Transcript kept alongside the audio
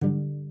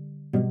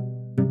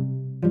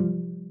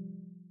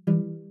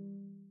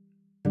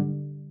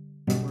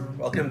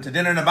Welcome to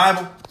Dinner in the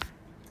Bible.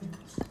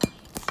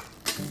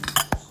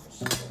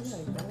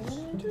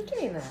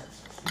 Entertain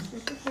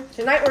that.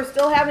 Tonight we're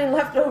still having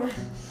leftovers.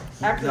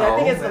 Actually, I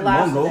think it's the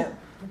last mongo. of it.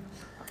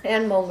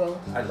 And mongo.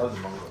 I love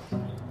the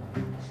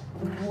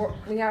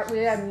mongo. We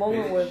had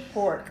mongo with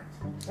pork.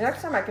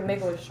 Next time I can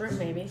make it with shrimp,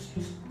 maybe.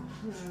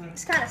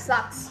 This kind of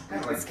sucks.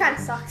 This kind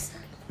of sucks.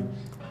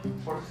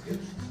 Pork's good.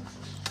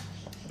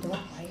 Don't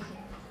bite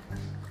it.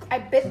 I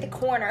bit the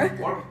corner.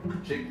 Pork,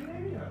 chicken,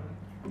 maybe?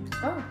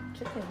 Oh,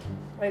 chicken.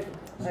 Like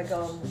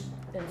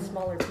in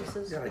smaller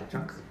pieces. Yeah, like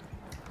chunks.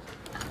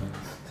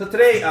 So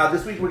today,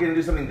 this week, we're going to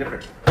do something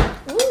different.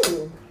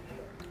 Ooh.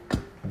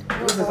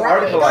 This is an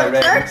article I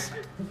read. Church?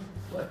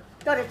 What?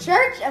 Go to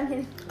church? I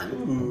mean,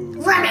 Ooh.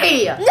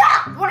 Remy! no!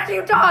 What have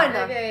you done?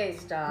 Okay,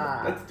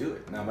 stop. Let's do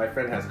it. Now, my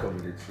friend has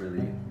COVID. It's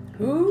really...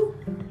 Who?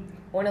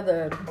 One of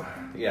the...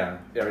 Yeah,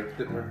 Eric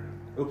Dittmer.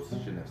 Oops,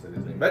 shouldn't have said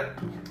his name. But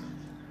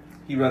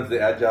he runs the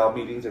Agile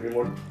meetings every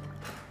morning.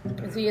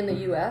 Is he in the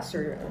U.S.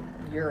 or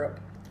Europe?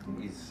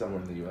 He's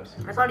somewhere in the U.S.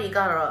 I thought he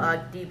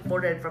got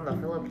deported from the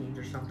Philippines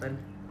or something.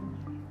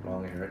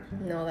 Wrong, Eric.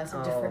 No, that's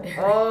a different...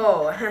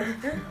 Oh.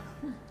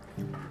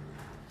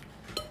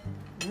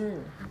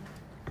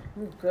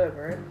 Good,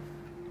 right?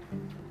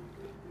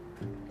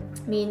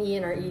 Me and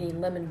Ian are eating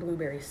lemon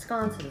blueberry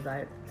sconces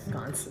that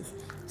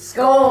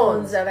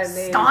scones that I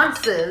made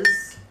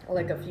Sconces.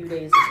 like a few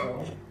days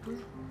ago.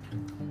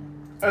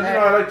 As you know,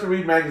 I like to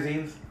read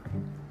magazines.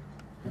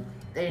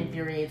 It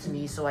infuriates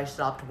me, so I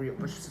stopped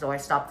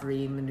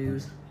reading the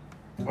news.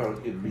 Well,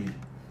 you could read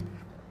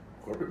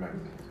corporate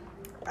magazines.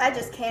 I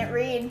just can't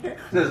read. It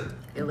says,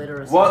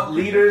 Illiteracy. what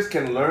leaders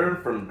can learn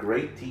from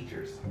great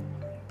teachers?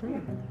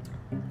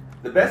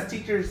 The best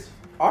teachers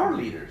are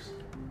leaders.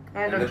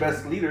 And the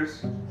best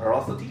leaders are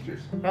also teachers.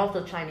 They're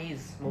also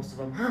Chinese, most of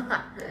them.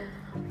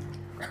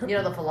 You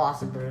know, the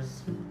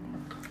philosophers.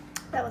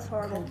 That was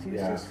horrible.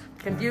 Yeah.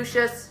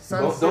 Confucius,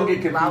 Sun Tzu,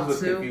 Don't get Lao confused with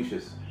Tzu.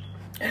 Confucius.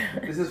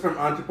 This is from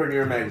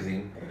Entrepreneur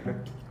Magazine.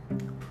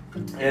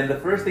 And the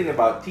first thing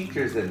about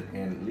teachers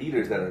and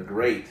leaders that are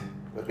great,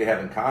 what they have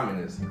in common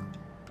is,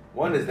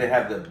 one is they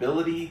have the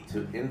ability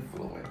to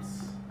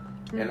influence.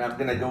 And I'm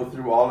going to go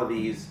through all of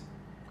these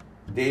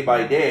day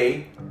by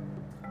day,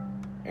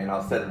 and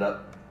I'll set it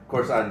up. Of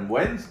course, on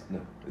Wednesday,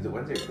 no, is it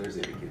Wednesday or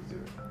Thursday the kids do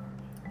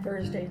it?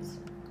 Thursdays.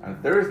 On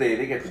Thursday,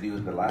 they get to do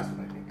the last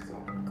one, I think.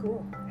 So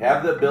Cool.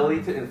 have the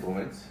ability to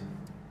influence.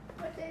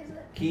 What day is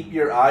it? Keep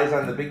your eyes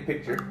on the big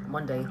picture.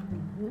 Monday.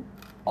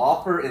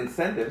 Offer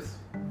incentives.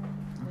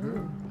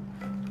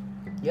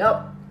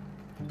 Yep.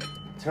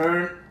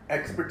 Turn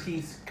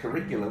expertise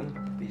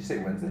curriculum. Did you say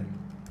Wednesday?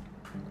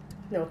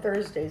 No,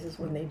 Thursdays is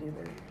when they do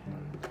their...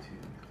 1, 2,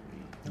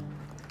 3.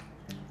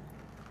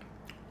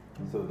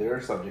 So their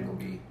subject will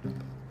be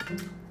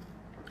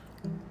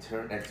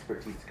turn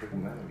expertise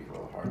curriculum. That would be a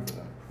little hard for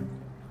them.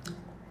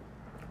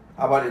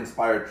 How about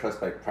inspire trust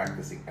by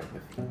practicing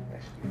empathy?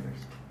 That should be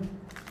theirs.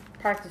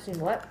 Practicing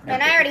what?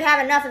 And I already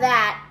have enough of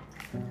that.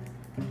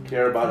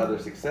 Care about other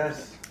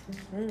success.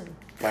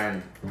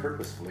 Plan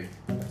purposefully.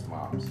 That's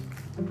moms.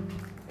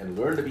 And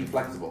learn to be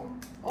flexible.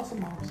 Also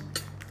moms.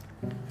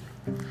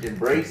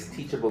 Embrace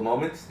teachable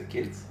moments. The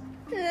kids.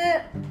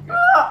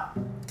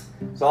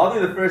 So I'll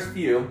do the first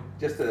few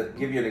just to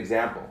give you an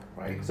example,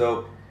 right?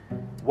 So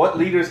what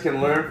leaders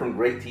can learn from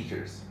great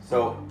teachers?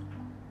 So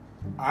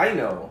I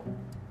know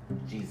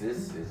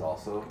Jesus is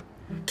also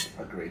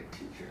a great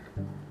teacher.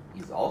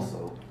 He's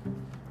also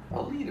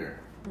a leader.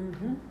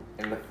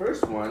 And the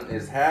first one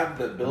is have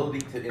the ability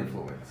to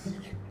influence,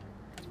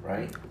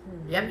 right?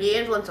 Yep, he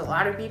influenced a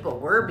lot of people.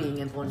 We're being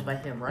influenced by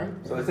him, right?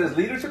 So it says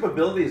leadership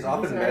ability is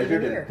often He's not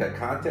measured even in here. the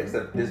context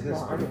of business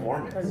Well,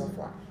 performance. there's no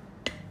fly.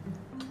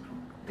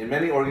 In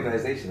many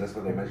organizations, that's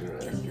what they measure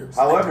it as.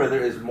 However,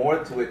 there is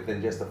more to it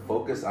than just a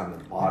focus on the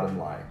bottom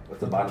line. What's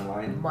the bottom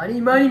line?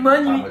 Money, money, How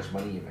money. much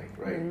money you make,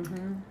 right?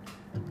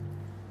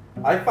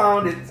 I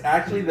found it's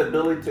actually the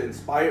ability to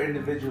inspire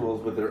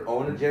individuals with their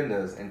own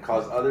agendas and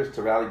cause others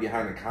to rally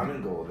behind a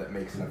common goal that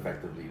makes an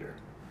effective leader.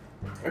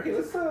 Okay,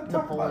 let's talk about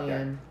that.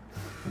 Napoleon.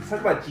 Let's talk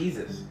about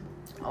Jesus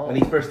Oh, when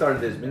he first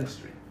started his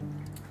ministry.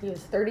 He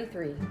was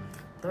 33.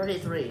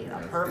 33. A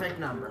perfect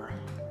number.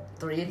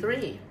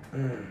 33.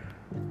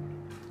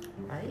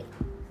 Right?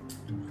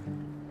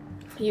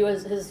 He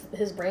was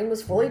his brain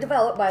was fully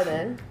developed by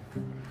then.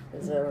 It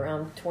was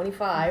around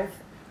 25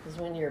 is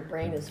when your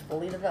brain is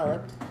fully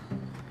developed.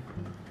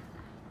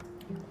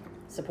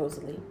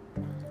 Supposedly.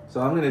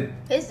 So I'm going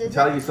His to is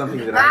tell you something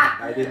that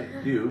I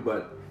didn't do,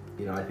 but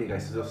you know I think I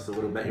still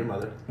would have met your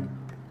mother.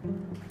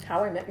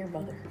 How I Met Your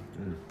Mother.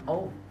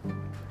 Oh,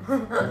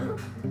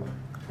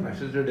 My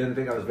sister didn't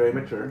think I was very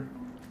mature,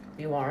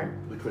 you aren't.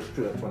 which was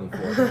true at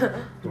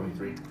 24,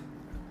 23.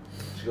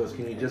 She goes,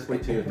 can you just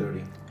wait till you're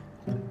 30?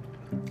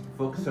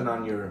 Focusing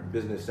on your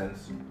business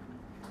sense.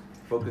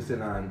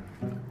 Focusing on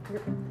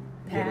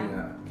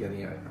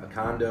getting a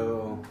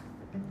condo,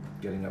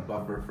 getting a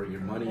buffer for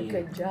your A money.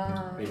 good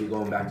job. Maybe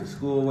going back to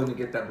school when you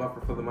get that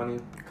buffer for the money.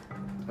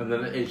 And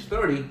then at age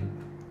 30,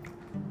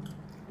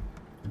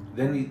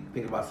 then you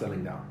think about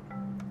settling down.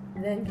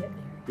 Then get married.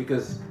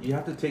 Because you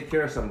have to take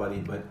care of somebody,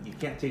 but you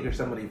can't take care of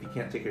somebody if you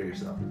can't take care of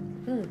yourself.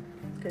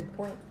 Good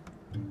point.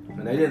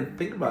 And I didn't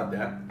think about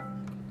that,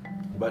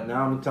 but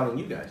now I'm telling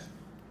you guys.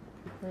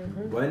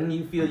 When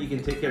you feel you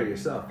can take care of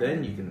yourself,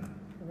 then you can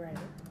Right.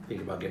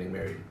 think about getting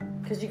married.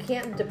 Because you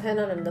can't depend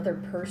on another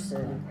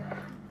person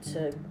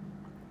to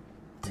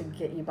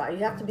get you by. You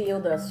have to be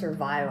able to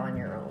survive on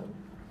your own.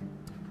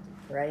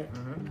 Right?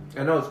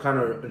 I know it's kind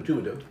of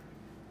intuitive,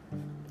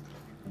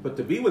 but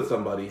to be with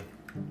somebody,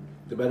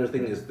 the better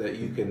thing is that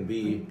you can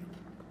be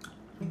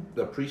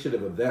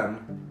appreciative of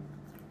them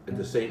at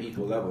the same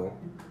equal level,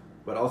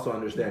 but also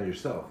understand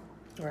yourself.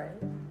 Right.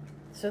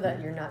 So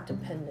that you're not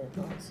dependent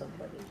on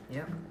somebody.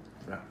 Yep.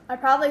 I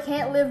probably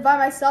can't live by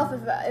myself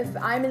if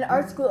I'm in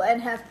art school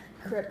and have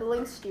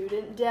crippling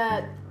student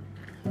debt.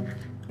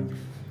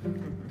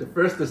 The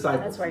first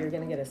disciple. That's why you're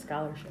going to get a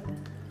scholarship.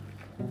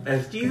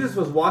 As Jesus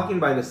was walking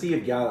by the Sea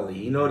of Galilee,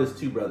 he noticed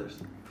two brothers,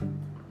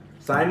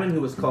 Simon,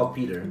 who was called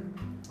Peter,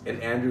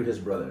 and Andrew, his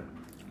brother,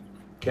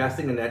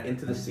 casting a net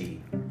into the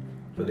sea,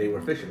 for they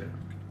were fishermen.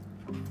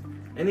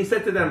 And he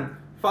said to them,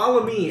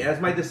 "Follow me as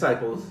my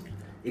disciples,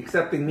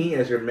 accepting me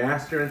as your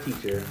master and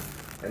teacher,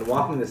 and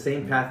walking the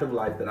same path of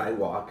life that I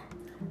walk,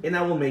 and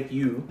I will make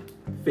you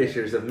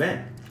fishers of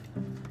men."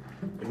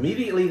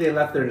 Immediately they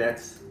left their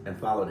nets and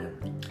followed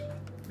him,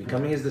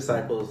 becoming his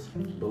disciples,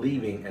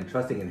 believing and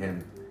trusting in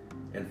him,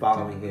 and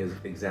following his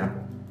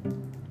example.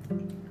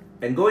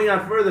 And going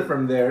on further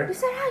from there, You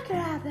said I could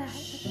have that.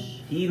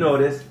 he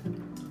noticed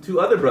two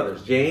other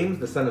brothers, James,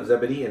 the son of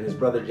Zebedee, and his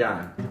brother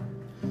John.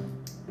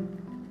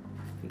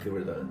 I think they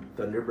were the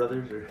Thunder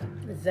brothers, or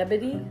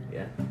Zebedee?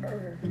 yeah.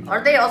 Or,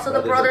 Aren't they also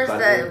the Brothers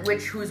brothers of Thunder.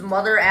 whose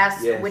mother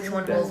asked Yes, which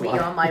one that's will be why.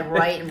 on my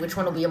right and which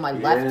one will be on my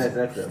left? Yes,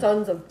 that's them.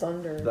 Sons of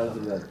Thunder.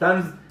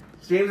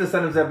 James, the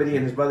son of Zebedee,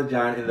 and his brother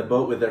John in the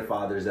boat with their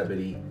father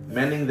Zebedee,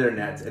 mending their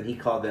nets, and he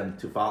called them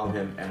to follow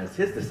him as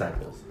his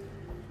disciples.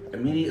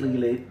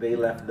 Immediately they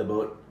left the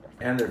boat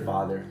and their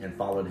father and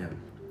followed him,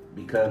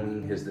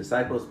 becoming his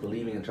disciples,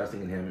 believing and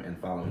trusting in him, and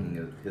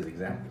following his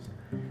examples.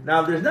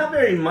 Now, there's not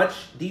very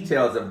much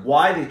details of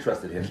why they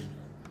trusted him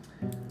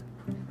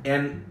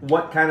and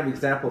what kind of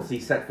examples he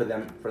set for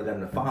them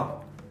to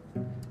follow.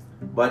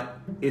 But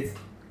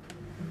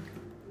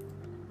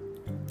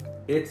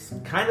it's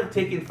kind of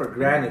taken for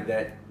granted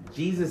that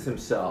Jesus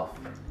himself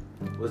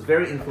was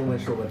very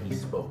influential when he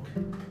spoke.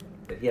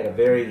 That he had a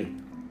very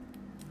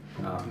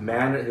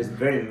his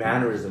very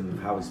mannerism of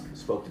how he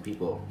spoke to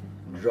people,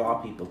 draw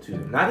people to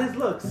him. Not his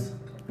looks.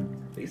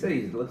 They say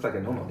he looks like a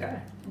normal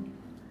guy,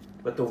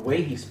 but the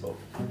way he spoke.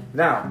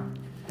 Now,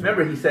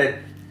 remember he said,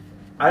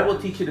 "I will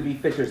teach you to be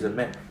fishers of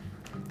men."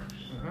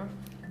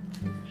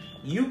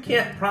 You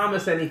can't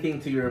promise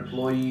anything to your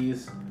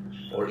employees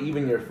or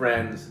even your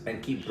friends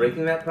and keep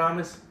breaking that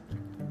promise,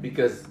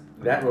 because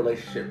that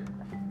relationship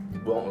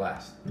won't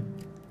last.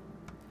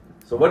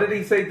 So what did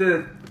he say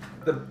to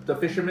the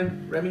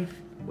fishermen, Remy?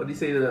 What did he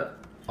say to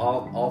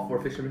all four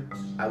fishermen?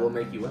 I will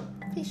make you what?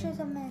 Fishers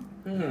of men.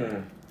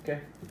 Okay.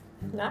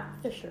 Not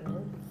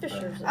fishermen.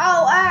 Fishers.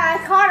 Oh,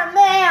 I caught a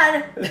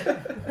man.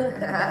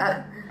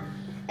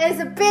 It's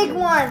a big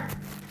one.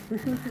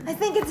 I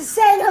think it's a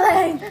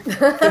sailing. It's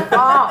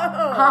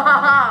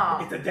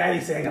a daddy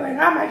saying like,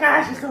 "Oh my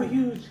gosh, it's so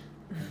huge."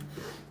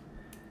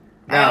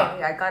 Hey,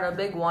 I got a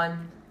big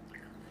one.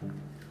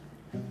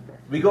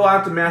 We go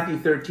out to Matthew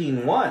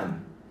 13:1.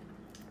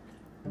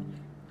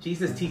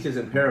 Jesus teaches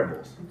in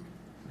parables.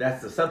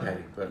 That's the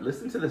subheading, but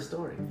listen to the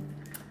story.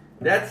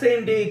 That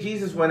same day,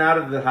 Jesus went out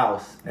of the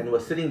house and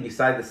was sitting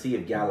beside the Sea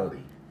of Galilee.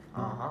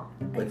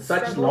 But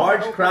such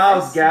large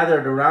crowds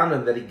gathered around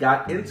him that he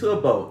got into a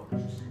boat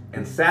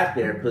and sat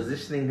there,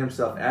 positioning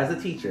himself as a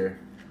teacher,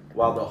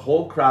 while the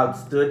whole crowd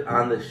stood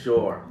on the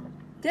shore.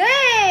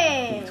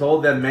 Dang. He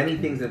told them many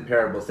things in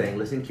parables, saying,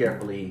 "Listen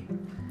carefully,"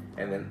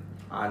 and then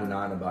on and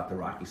on about the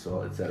rocky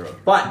soil, etc.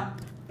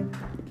 But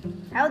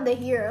How'd they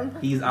hear him?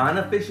 he's on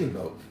a fishing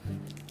boat.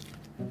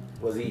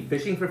 Was he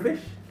fishing for fish?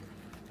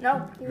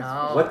 No. He was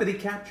No. What did he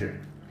capture?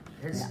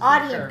 His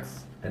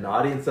audience. An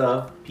audience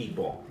of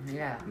people,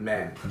 Yeah.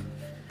 men.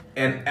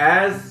 And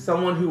as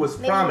someone who was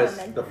Maybe promised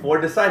women. the four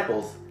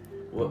disciples,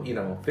 well,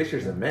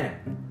 fishers of men,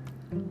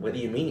 what do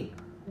you mean?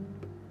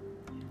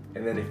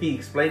 And then if he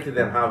explained to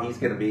them how he's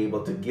going to be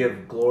able to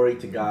give glory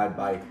to God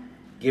by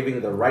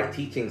giving the right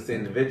teachings to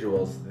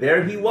individuals,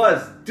 there he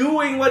was,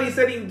 doing what he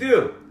said he'd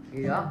do.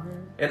 Yeah.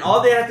 And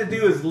all they had to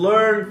do is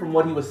learn from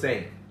what he was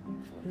saying.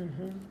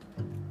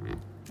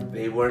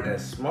 They weren't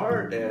as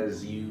smart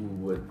as you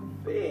would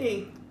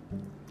think,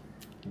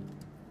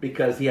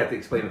 because he had to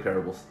explain the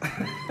parables.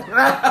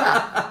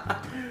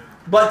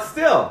 But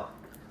still,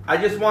 I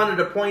just wanted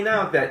to point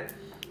out that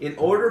in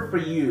order for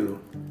you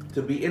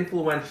to be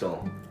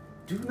influential,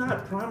 do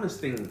not promise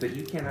things that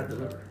you cannot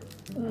deliver.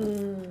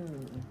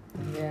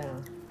 Yeah.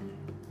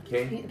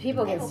 Okay?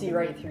 People can see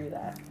right through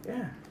that.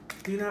 Yeah.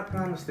 Do not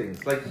promise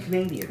things like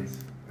Canadians.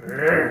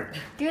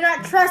 Do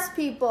not trust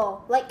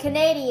people like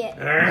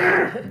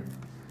Canadian.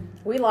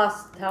 We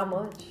lost how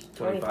much?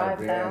 25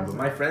 grand. But 25,000.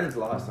 my friends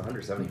lost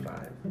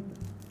 175.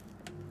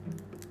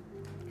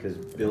 Because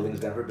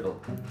building's never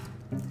built.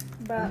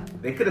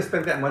 But They could have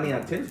spent that money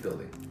on Tim's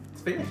building.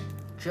 It's finished.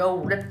 Joe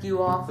ripped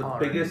you off. It's the hard.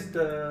 biggest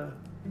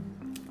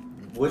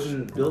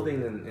wooden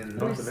building in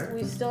North America.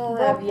 We still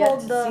Bro have yet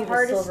pulled to the see the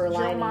hardest silver Joe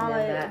lining in Mama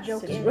that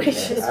joke in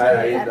situation. history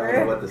I don't ever.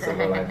 know what the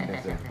silver lining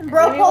is.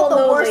 Bro Maybe pulled we'll the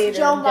know worst later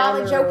Joe down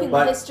Mama the joke road. in the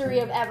But history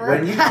of ever.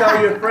 When you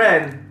tell your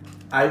friend,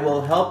 I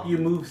will help you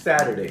move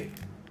Saturday,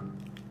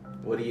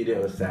 what do you do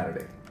with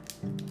Saturday?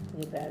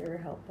 You better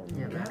help them.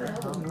 Yeah, better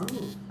help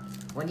move.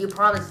 When you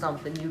promise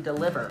something, you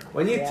deliver.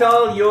 When you Yeah.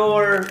 tell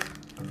your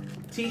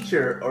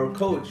teacher or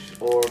coach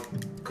or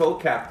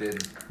co-captain,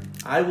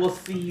 I will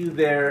see you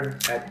there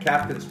at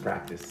captain's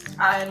practice.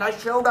 And I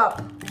showed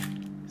up.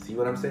 See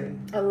what I'm saying?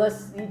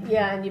 Unless,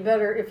 yeah, and you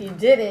better, if you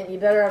didn't, you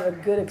better have a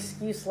good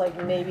excuse,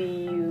 like maybe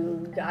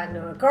you got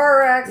into a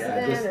car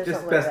accident Yeah, or just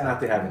something best like not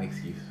that. to have an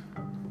excuse.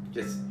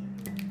 Just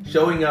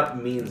showing up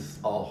means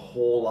a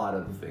whole lot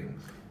of things.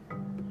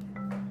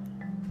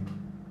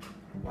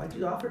 Why'd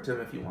you offer to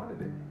him if you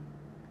wanted it?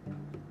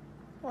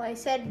 Well, I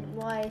said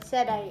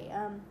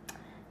I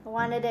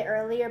wanted it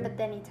earlier, but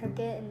then he took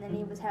it, and then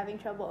he was having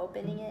trouble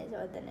opening it,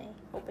 so then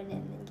I opened it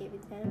and then gave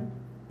it to him.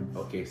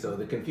 Okay, so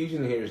the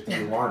confusion here is, do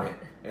you want it?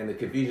 And the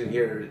confusion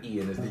here,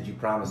 Ian, is, did you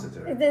promise it to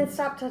her? And then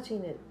stop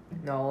touching it.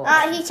 No.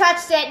 He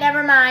touched it.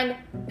 Never mind.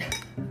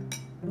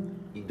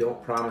 You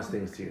don't promise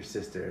things to your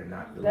sister and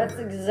not deliver. That's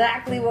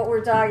exactly what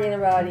we're talking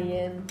about,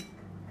 Ian.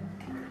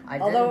 I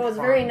Although it didn't was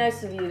very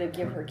promise. nice of you to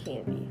give her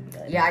candy.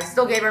 But Yeah, I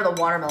still gave her the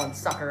watermelon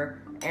sucker.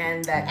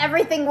 And that.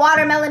 Everything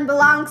watermelon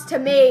belongs to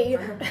me.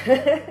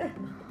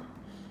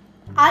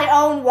 I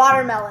own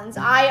watermelons.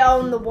 I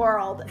own the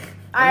world.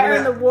 I I'm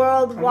own gonna- the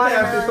world I'm gonna ask you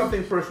watermelon.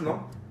 something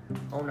personal.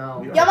 Oh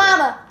no. Yo,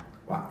 mama.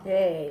 Wow.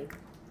 Hey.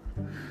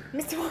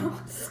 Mr.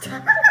 World.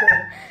 Stop.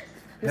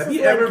 Have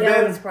you ever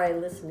Galen's been? probably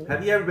listening.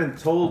 Have you ever been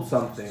told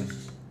something?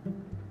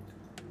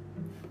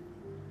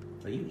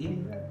 Are you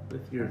eating that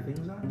with your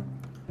things on?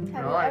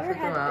 Have No, you I ever took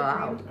had them a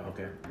out. dream?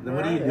 Okay. Then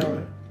what are you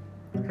doing?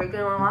 Taking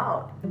them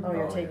out. Oh,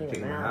 you're Oh, taking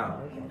taking them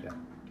out. Okay. Okay.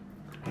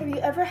 Have you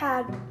ever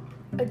had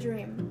a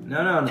dream?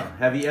 No.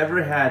 Have you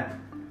ever had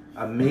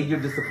a major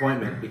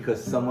disappointment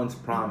because someone's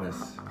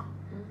promise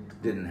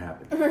didn't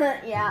happen?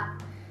 Yeah.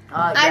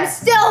 Yes. I'm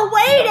still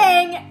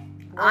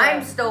waiting.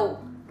 I'm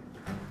still.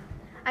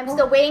 I'm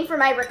still waiting for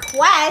my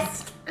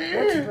request.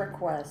 What's your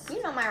request?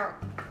 You know my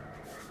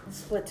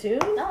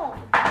Splatoon? no.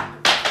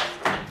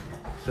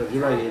 So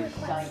you're right in.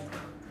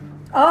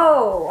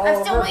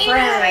 I'm still her waiting for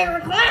my friend.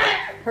 request.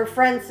 Her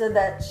friend said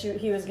that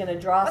he was going to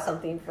draw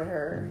something for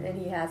her, and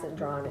he hasn't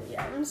drawn it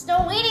yet. I'm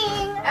still waiting.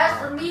 As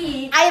for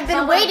me, I have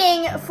been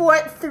waiting for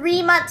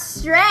 3 months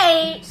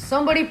straight.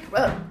 Somebody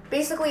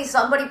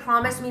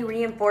promised me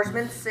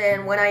reinforcements,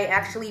 and when I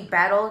actually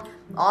battled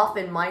off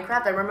in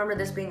Minecraft, I remember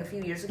this being a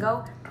few years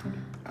ago.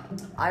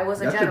 I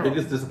was a That's general. your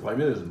biggest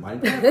disappointment is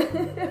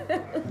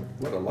Minecraft?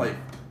 What a life.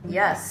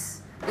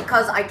 Yes,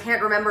 because I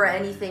can't remember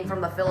anything from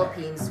the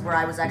Philippines where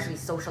I was actually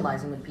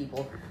socializing with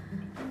people.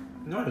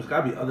 No, there's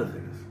gotta be other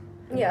things.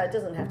 Yeah, it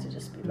doesn't have to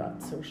just be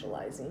about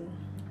socializing.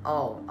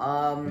 Oh,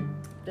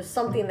 Just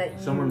something that you...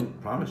 Someone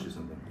promised you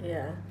something.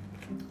 Yeah.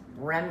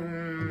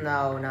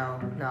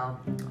 no.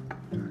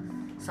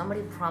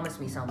 Somebody promised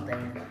me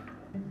something.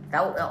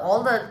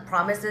 All the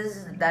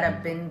promises that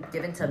have been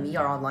given to me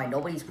are online.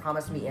 Nobody's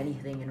promised me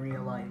anything in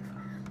real life.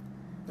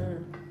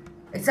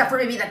 Except for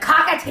maybe the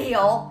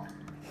cockatiel.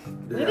 We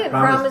That didn't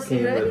promise promise you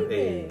came with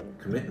anything.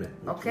 a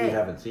commitment, which Okay. we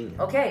haven't seen yet.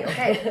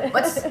 Okay.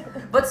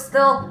 But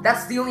still,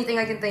 that's the only thing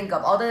I can think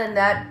of. Other than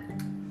that,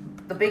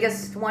 the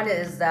biggest one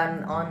is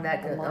that on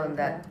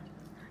that,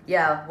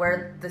 yeah,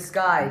 where this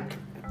guy,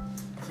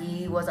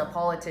 he was a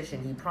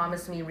politician. He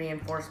promised me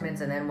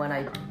reinforcements, and then when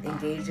I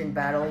engaged in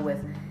battle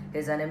with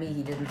his enemy,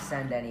 he didn't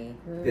send any.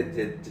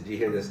 Did you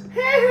hear this?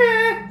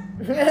 I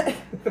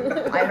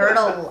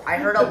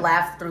heard a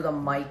laugh through the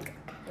mic,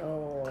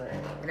 Oh.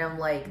 and I'm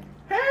like,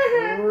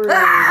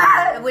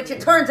 ah! Which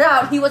it turns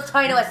out he was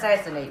trying to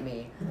assassinate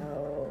me.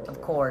 Oh.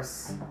 Of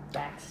course.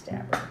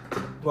 Backstabber.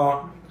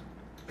 Well,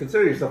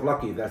 consider yourself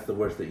lucky if that's the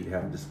worst that you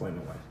have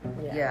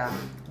disappointment-wise. Yeah.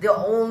 The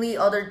only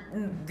other,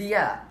 I'm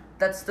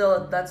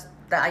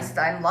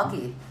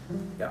lucky.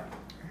 Yeah.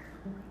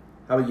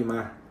 How about you,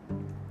 Ma?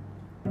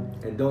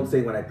 And don't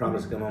say when I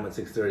promise to come home at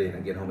 6:30 and I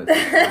get home at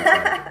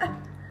 6:30.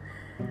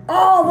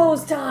 All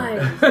those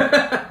times!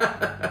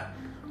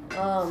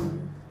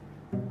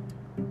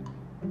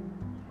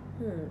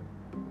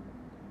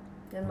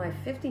 In my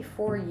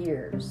 54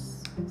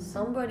 years,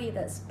 somebody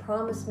that's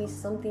promised me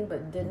something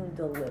but didn't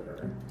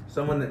deliver.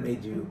 Someone that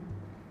made you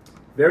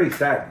very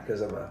sad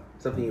because of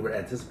something you were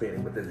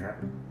anticipating but didn't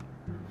happen.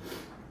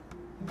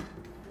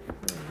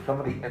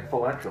 Somebody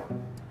influential.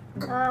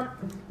 Are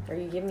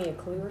you giving me a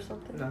clue or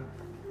something? No.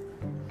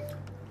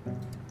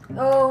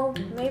 Oh,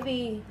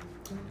 maybe.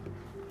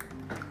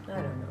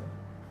 I don't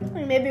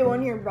know. Maybe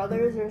one of your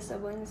brothers or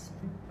siblings.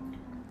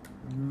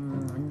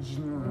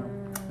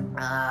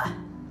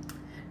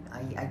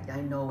 I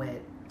know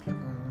it.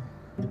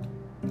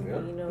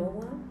 You know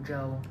what?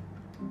 Joe.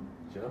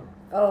 Joe.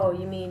 Oh,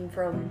 you mean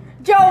from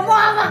Joe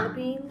Mama.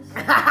 Philippines?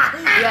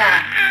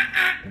 Yeah.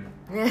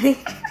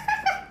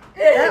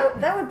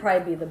 That would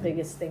probably be the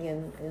biggest thing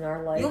in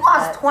our life. You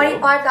lost That-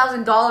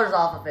 $25,000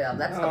 off of him.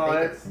 That's No,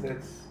 the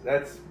biggest.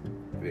 that's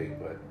big,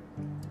 but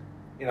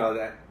you know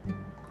that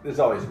there's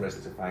always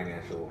risk to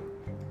financial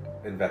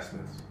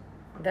investments.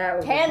 That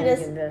would Candace.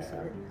 be a big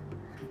investment.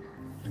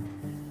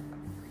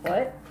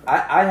 What?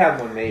 I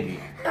have one maybe.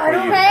 I for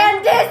don't you.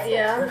 Candace.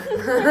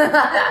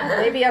 Yeah.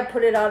 Maybe I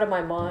put it out of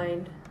my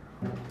mind.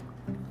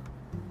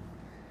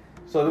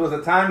 So there was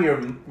a time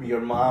your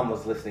mom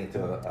was listening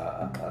to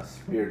a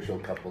spiritual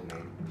couple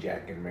named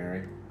Jack and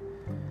Mary,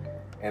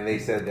 and they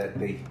said that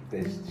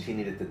she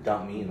needed to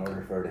dump me in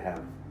order for her to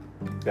have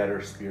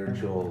better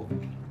spiritual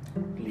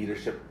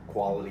leadership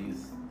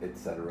qualities,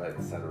 etc.,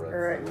 etc.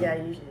 Or yeah,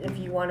 if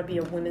you want to be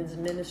a women's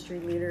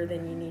ministry leader,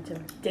 then you need to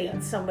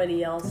date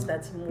somebody else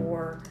that's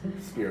more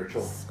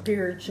Spiritual.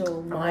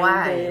 spiritual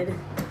minded.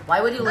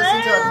 Why would you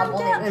listen to a couple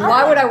And named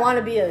why would I want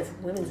to be a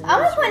women's ministry I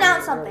want to point out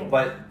leader? something.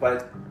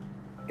 But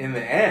in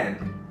the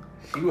end,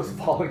 she was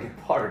falling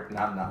apart, and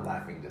I'm not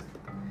laughing.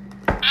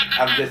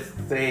 I'm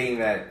just saying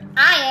that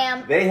I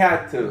am. they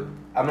had to.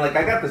 I'm like,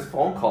 I got this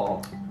phone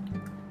call.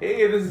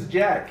 Hey, this is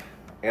Jack,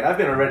 and I've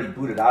been already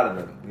booted out of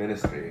the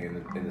ministry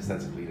in the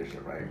sense of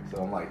leadership, right?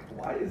 So I'm like,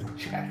 why is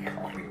Jack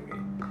calling me?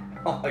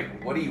 I'm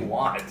like, what do you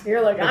want?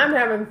 You're like, I'm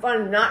having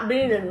fun not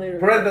being in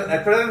leadership.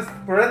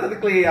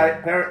 Parenthetically,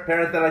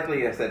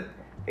 I said,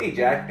 hey,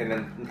 Jack, and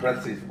then in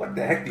parentheses, what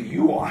the heck do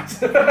you want?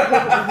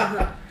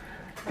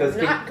 Because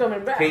Not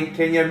coming back.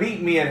 Can you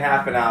meet me in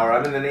half an hour?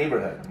 I'm in the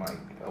neighborhood. I'm like,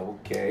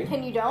 okay.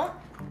 And you don't?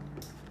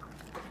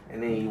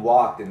 And then he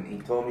walked and he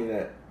told me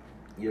that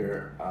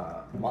your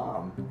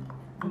mom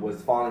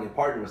was falling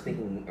apart and was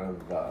thinking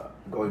of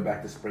going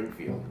back to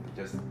Springfield,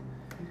 just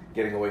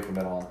getting away from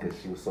it all because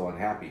she was so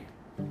unhappy.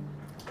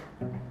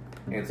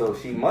 And so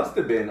she must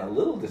have been a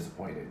little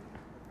disappointed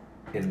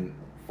in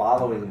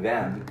following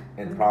them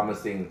and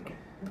promising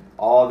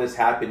all this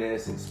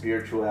happiness and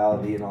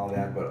spirituality and all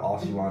that, but all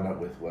she wound up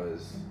with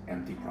was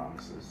empty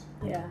promises.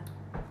 Yeah.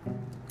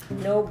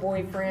 No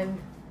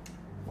boyfriend.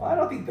 Well, I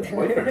don't think the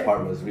boyfriend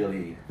part was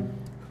really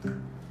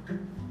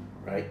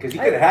right, because you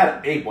could have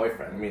had a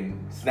boyfriend. I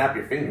mean, snap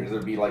your fingers,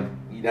 it'd be like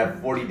you'd have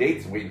 40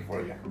 dates waiting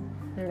for you.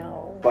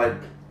 No. But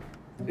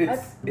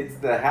it's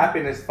the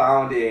happiness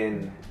found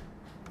in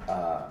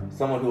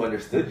someone who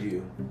understood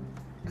you.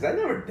 Because I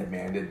never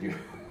demanded you.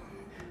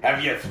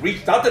 Have you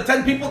reached out to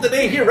 10 people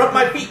today? Here, rub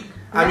my feet.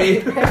 I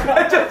mean,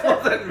 that just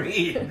wasn't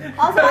me.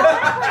 Also, I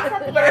want to point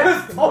something But it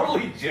out. was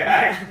totally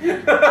Jack.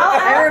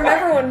 I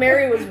remember when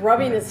Mary was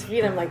rubbing his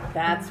feet, I'm like,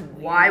 that's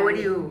weird. Why would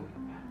you?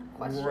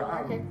 Question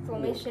mark,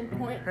 exclamation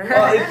point.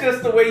 Well, it's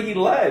just the way he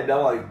led.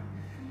 I'm like,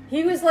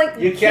 He was like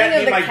you king can't of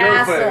be the my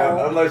castle.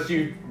 girlfriend unless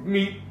you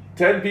meet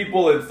 10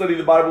 people and study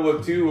the Bible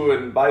with 2,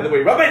 and by the way,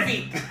 rub my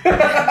feet.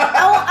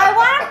 I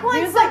want to He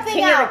point was like something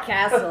king out. of the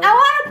castle. I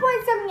want to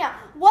point something out.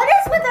 What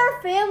is with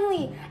our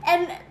family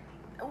and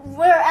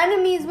we're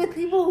enemies with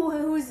people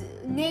whose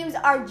names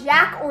are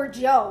Jack or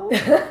Joe?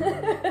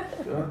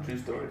 True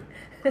story.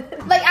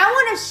 Like, I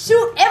want to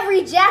shoot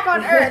every Jack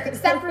on earth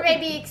except for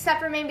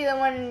maybe the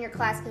one in your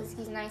class because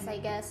he's nice, I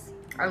guess.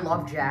 I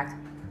love Jack.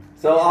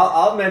 So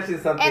I'll mention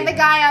something. And the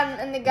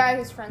guy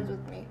who's friends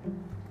with me.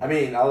 I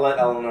mean, I'll let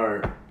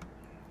Eleanor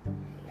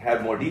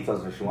have more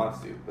details if she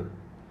wants to, but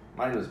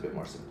mine was a bit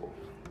more simple.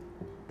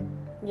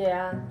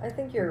 Yeah, I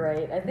think you're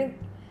right. I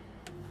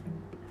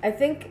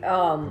think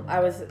I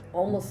was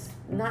almost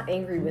not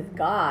angry with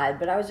God,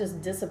 but I was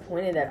just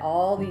disappointed that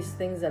all these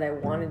things that I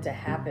wanted to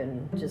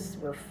happen just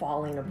were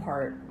falling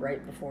apart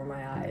right before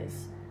my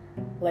eyes.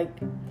 Like,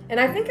 and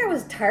I think I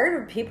was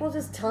tired of people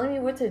just telling me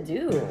what to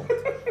do.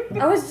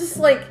 I was just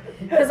like,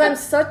 because I'm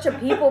such a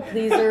people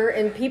pleaser,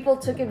 and people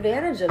took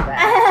advantage of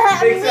that.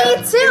 Me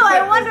too.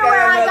 I wonder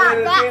where I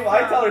got that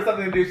I tell her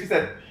something to do. She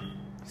said,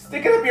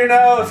 "Stick it up your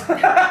nose."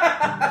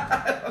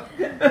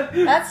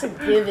 That's a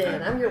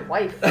given. I'm your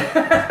wife.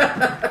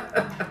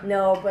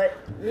 No, but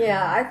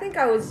yeah, I think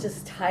I was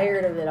just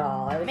tired of it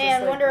all. I was Man,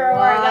 just like, wonder where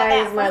I got why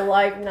that is my from."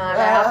 life not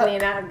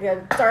happening out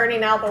good,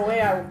 turning out the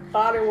way I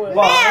thought it would?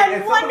 Well, Man,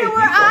 and so wonder many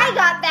where people. I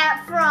got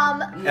that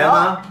from.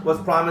 Emma was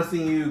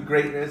promising you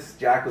greatness.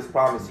 Jack was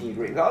promising you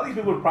greatness. All these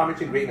people were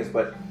promising greatness,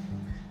 but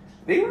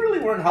they really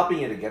weren't helping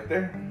you to get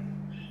there.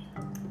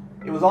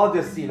 It was all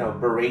just,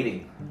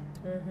 berating.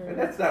 Mm-hmm. And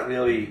that's not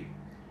really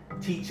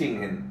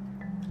teaching and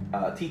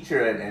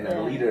teacher and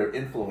a leader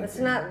influence. It's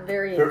not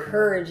very Ber-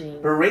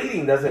 encouraging.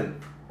 Berating doesn't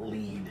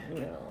lead.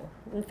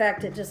 In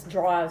fact, it just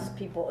draws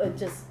people. It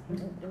just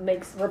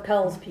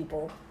repels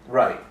people.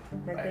 Right.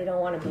 Like they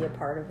don't want to be a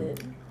part of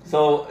it.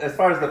 So as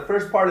far as the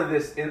first part of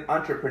this in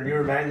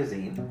Entrepreneur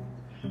Magazine,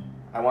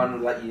 I wanted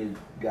to let you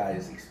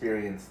guys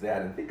experience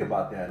that and think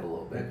about that a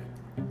little bit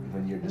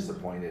when you're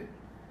disappointed.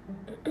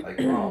 Like,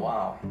 oh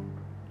wow,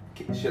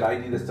 should I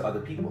do this to other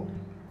people?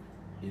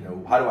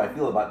 How do I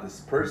feel about this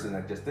person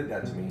that just did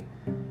that to me?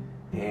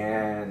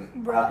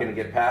 And how can I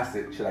get past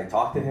it? Should I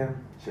talk to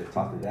him? Should I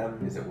talk to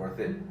them? Is it worth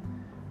it?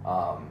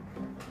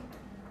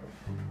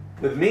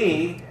 With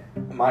me,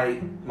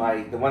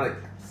 the one that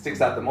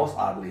sticks out the most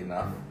oddly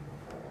enough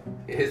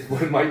is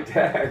when my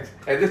dad,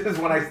 and this is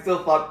when I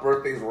still thought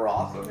birthdays were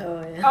awesome.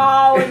 Oh yeah.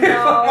 Oh When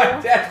no.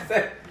 my dad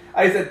said,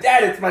 I said,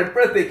 Dad, it's my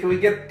birthday. Can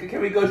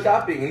we go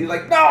shopping? And he's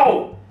like,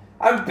 No,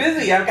 I'm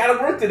busy. I've got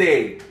to work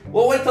today.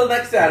 We'll wait till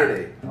next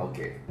Saturday.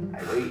 Okay.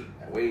 I wait.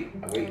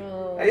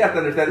 Oh. Now you have to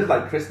understand, this is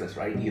like Christmas,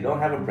 right? You don't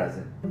have a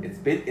present.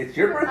 It's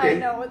your birthday. I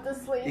know what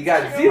this leads You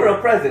got to.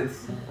 0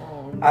 presents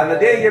Oh, on the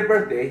day of your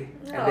birthday,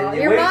 and Oh, then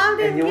you your wait mom and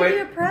didn't you give wait.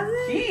 you a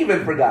present? She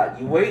even forgot.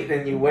 You wait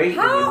and you wait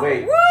and you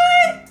wait.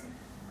 What?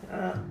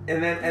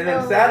 And then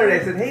No.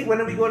 Saturday I said, Hey, when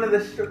are we going to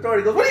the store?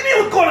 He goes, What do you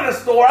mean we're going to the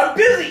store? I'm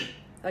busy.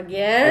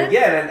 Again?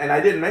 Again, and I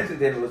didn't mention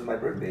to him it was my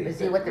birthday. Is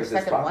he with your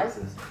second wife?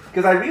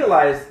 Because I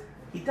realized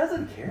he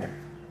doesn't care.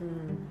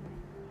 Hmm.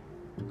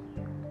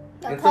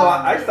 And so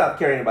I stopped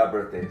caring about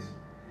birthdays.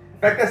 In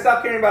fact, I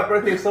stopped caring about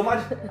birthdays so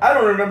much, I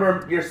don't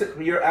remember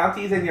your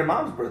auntie's and your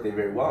mom's birthday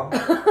very well.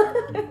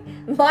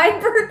 My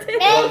birthday?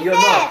 Well, you'll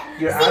know.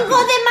 Your Cinco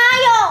auntie. de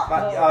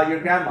Mayo. Your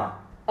grandma.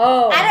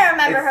 Oh. I don't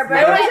remember her It's I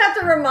birthday. always have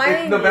to remind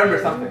It's November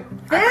you. something.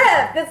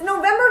 5th. It's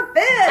November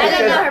 5th. I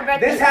didn't know her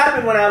birthday. This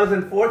happened when I was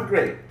in 4th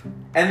grade.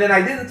 And then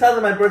I didn't tell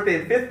them my birthday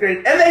in 5th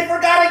grade, and they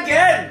forgot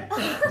again!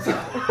 So,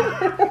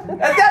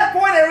 at that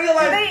point I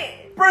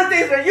realized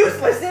birthdays are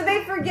useless! Did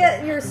they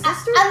forget your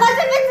sister? Unless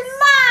if it's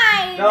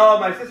mine. No,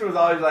 my sister was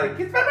always like,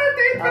 It's my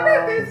birthday, it's my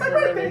birthday, it's my so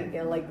birthday!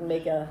 They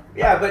make a...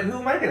 Yeah, but who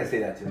am I going to say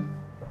that to?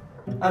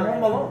 I'm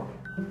home alone.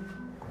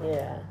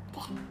 Yeah.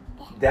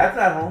 Dad's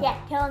not home. Yeah,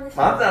 tell him this.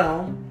 Mom's not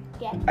home.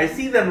 Yeah. I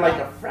see them like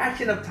a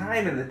fraction of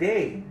time in the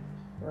day.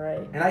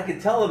 Right. And I can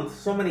tell them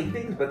so many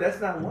things, but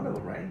that's not one of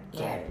them, right?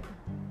 Right.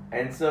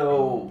 And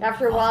so...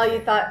 After a while, you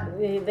thought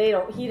he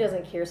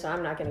doesn't care, so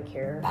I'm not going to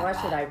care. Why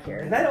should I care?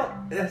 And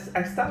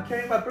I stopped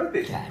caring about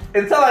birthdays.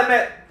 Until I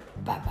met...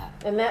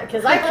 And that,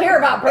 because I care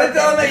about birthdays.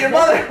 Until I met your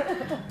mother.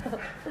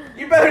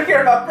 You better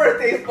care about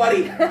birthdays,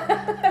 buddy.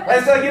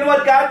 And so you know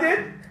what God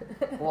did?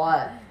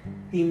 What?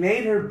 He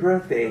made her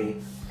birthday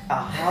a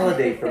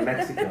holiday for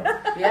Mexico.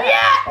 Yeah.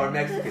 Or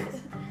Mexicans.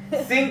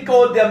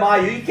 Cinco de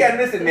Mayo. You can't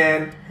miss it,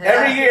 man.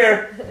 Every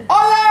year.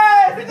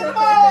 Ole! Cinco de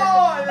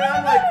Mayo! And then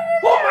I'm like,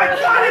 oh my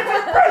God, it's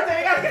his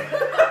birthday! I gotta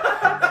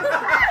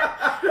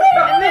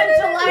And then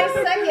July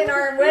 2nd,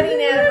 our wedding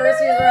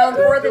anniversary is around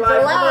 4th of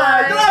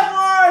July. July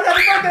 4th!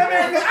 Happy birthday,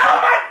 America! Oh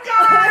my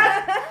God!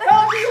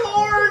 Help me,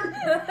 Lord!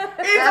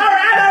 It's our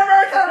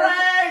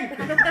anniversary!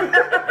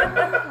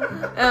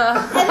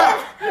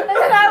 And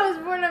then I was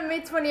born on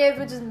May 28th,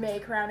 which is May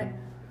crowning.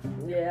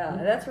 Yeah,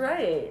 that's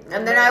right.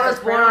 And then I was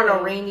born on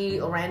a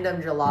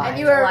random July. And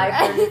you were, July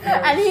 31st.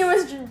 and he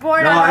was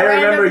born No, on a I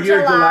random remember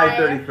your July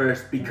July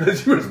 31st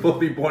because you were supposed to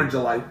be born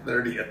July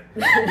 30th.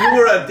 You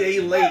were a day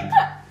late.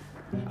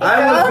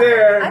 I was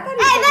there. I thought Hey,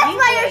 he that's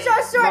why you're so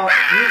short.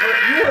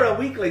 No, you were a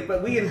week late,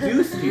 but we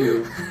induced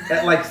you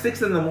at like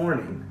 6 in the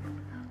morning.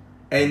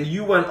 And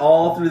you went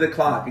all through the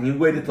clock, and you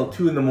waited till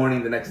 2 in the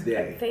morning the next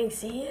day.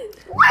 Thanks, Ian.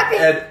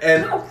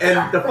 And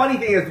the funny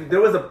thing is, there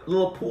was a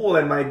little pool,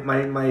 and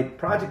my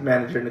project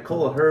manager,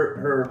 Nicole,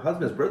 her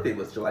husband's birthday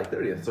was July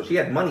 30th, so she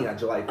had money on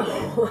July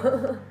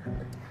 30th.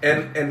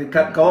 And it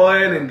kept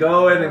going and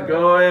going and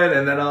going,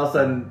 and then all of a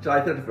sudden,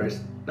 July 31st,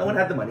 no one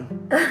had the money.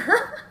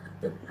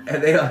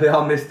 And they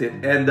all missed it.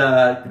 And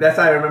that's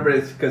how I remember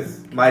it,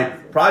 because my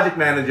project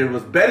manager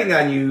was betting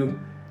on you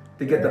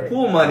to get the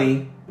pool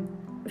money.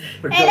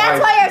 For Hey,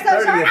 that's why you're so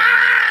 30th. short.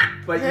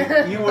 But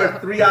you were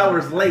 3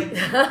 hours late.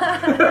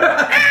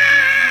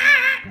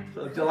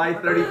 So July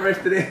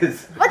 31st it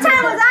is. What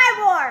time was I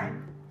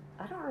born?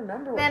 I don't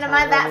remember. Man, what am I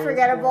time that was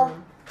forgettable?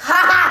 born.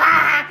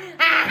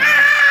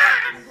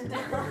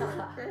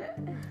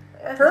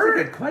 That's a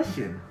good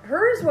question.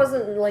 Hers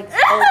wasn't like.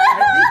 I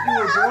think you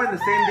were born the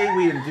same day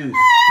we induced.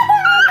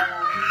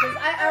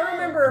 I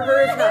remember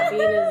hers not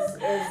being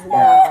as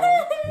long.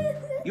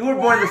 You were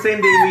born the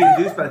same day we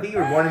induced, but I think you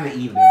were born in the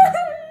evening.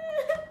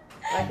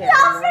 I can't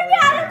Don't remember.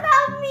 forget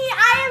about me.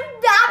 I am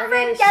that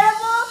Okay,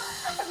 forgettable.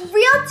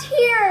 Real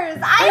tears.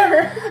 I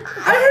remember the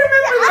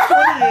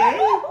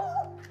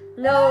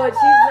 28. No,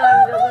 she's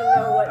not. Doesn't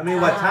know what. I mean,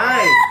 what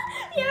time?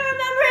 You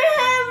remember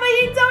him, but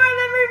you don't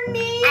remember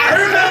me. I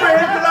remember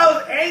him because I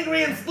was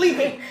angry and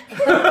sleeping.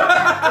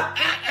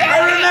 I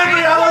remember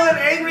I wasn't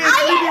angry and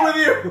sleeping with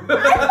you. I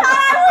thought I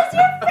was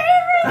your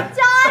favorite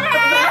daughter.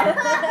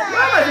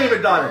 You're my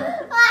favorite daughter.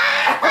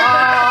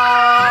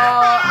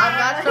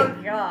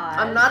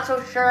 I'm not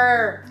so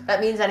sure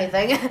that means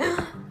anything.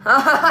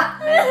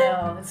 I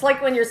know. It's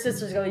like when your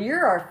sisters go,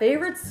 "You're our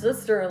favorite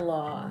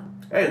sister-in-law."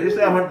 Hey, this is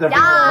their favorite brother.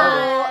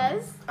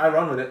 Yes. I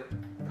run with it.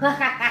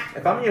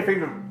 If I'm your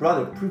favorite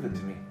brother, prove it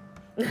to me.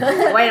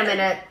 Wait a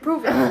minute.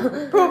 Prove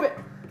it. Prove it.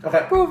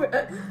 Okay. Prove it.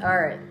 All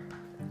right.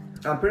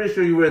 I'm pretty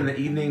sure you were in the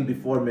evening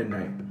before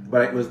midnight,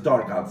 but it was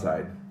dark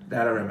outside.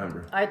 That I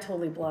remember. I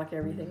totally block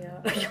everything out.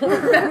 I don't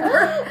remember.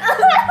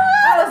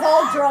 I was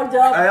all drugged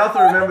up. I also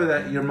remember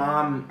that your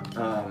mom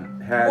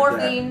had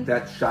Morphine.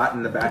 that shot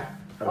in the back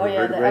of Oh, her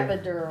yeah, the vertebrae,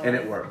 epidural. and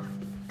it worked.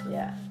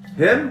 Yeah.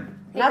 Him?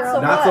 Not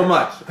so Not so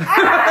much.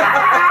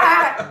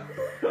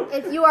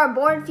 If you are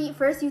born feet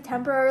first, you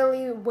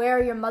temporarily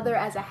wear your mother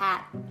as a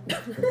hat.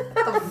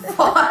 The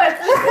fuck?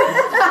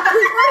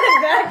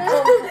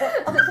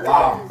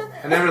 Wow.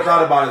 I never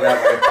thought about it that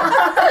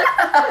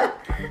way.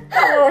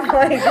 Oh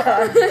my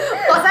god.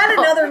 Was that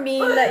another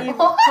meme that you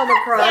come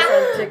across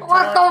on TikTok?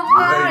 What the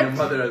Wearing your fuck?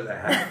 mother as a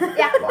hat.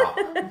 Yeah. Wow.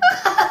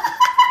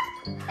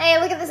 Hey,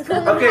 look at this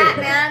cool new Okay. hat,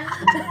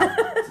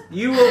 man.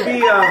 You will be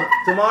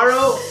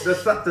tomorrow.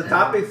 The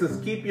topics is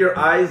keep your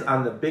eyes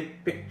on the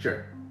big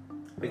picture.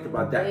 Think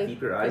about that. Big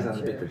Keep your eyes on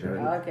the big picture.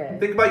 picture. Okay.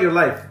 Think about your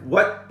life.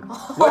 What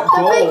The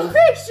goals?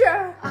 big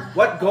picture.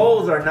 What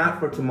goals are not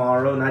for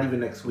tomorrow? Not even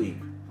next week.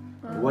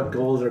 What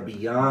goals are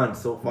beyond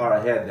so far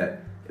ahead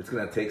that it's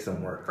gonna take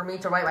some work? For me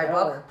to write my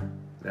book,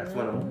 That's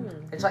one of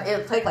them.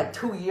 it'll take like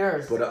 2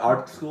 years. Go to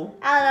art school.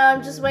 I don't know.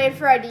 I'm just waiting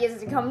for ideas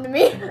to come to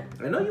me.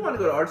 I know you want to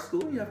go to art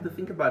school. You have to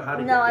think about how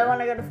to. No, get I there.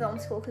 want to go to film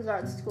school because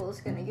art school is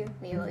gonna give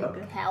me like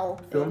Okay. hell.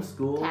 film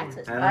school,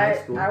 Taxes.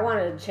 animal school. I want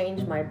to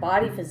change my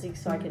body physique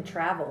so I can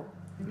travel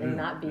and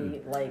not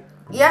be like.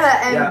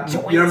 Yeah, and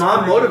Yeah, your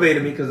mom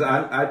motivated me because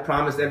I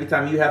promised every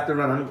time you have to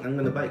run, I'm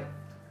gonna bike.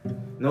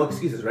 No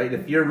excuses, right?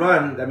 If you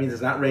run, that means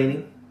it's not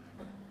raining.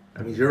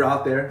 That means you're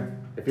out there.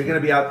 If you're gonna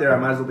be out there, I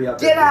might as well be out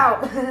there. get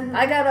out.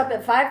 I got up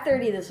at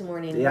 5:30 this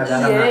morning. Yeah, that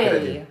I'm not gonna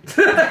Yay.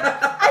 do.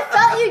 I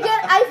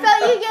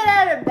felt you get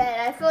out of bed.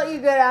 I felt you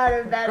get out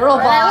of bed. Girl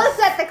and I boss. looked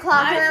at the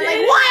clock and I I'm like,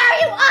 did. why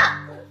are you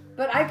up?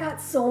 But I got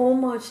so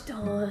much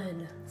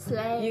done.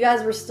 Slay. You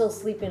guys were still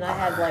sleeping. I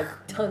had like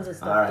tons of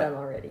stuff All right. done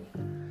already.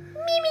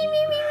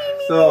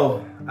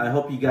 So I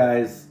hope you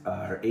guys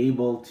are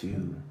able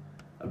to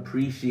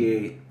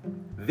appreciate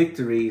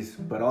victories,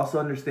 but also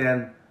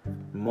understand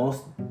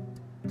most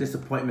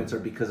disappointments are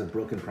because of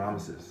broken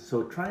promises.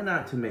 So try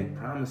not to make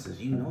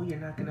promises you know you're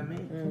not gonna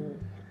make.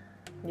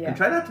 Yeah. And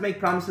try not to make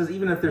promises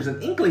even if there's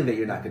an inkling that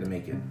you're not gonna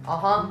make it.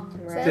 Uh-huh.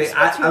 Right. Say,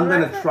 That's I'm true.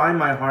 gonna try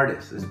my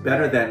hardest. It's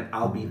better than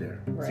I'll be there.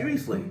 Right.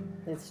 Seriously.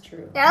 It's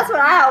true. Yeah, that's what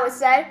I always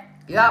say.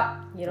 Yep.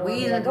 You don't We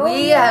wanna be like, oh,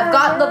 we yeah, have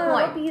gotten the yeah,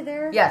 point. I'll be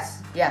there.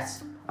 Yes,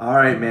 yes. All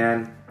right,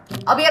 man.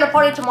 I'll be at a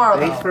party tomorrow.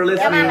 Thanks though. for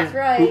listening. that's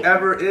right.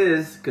 Whoever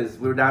is, because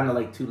we're down to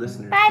like 2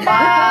 listeners. Bye bye.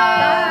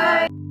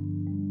 Bye.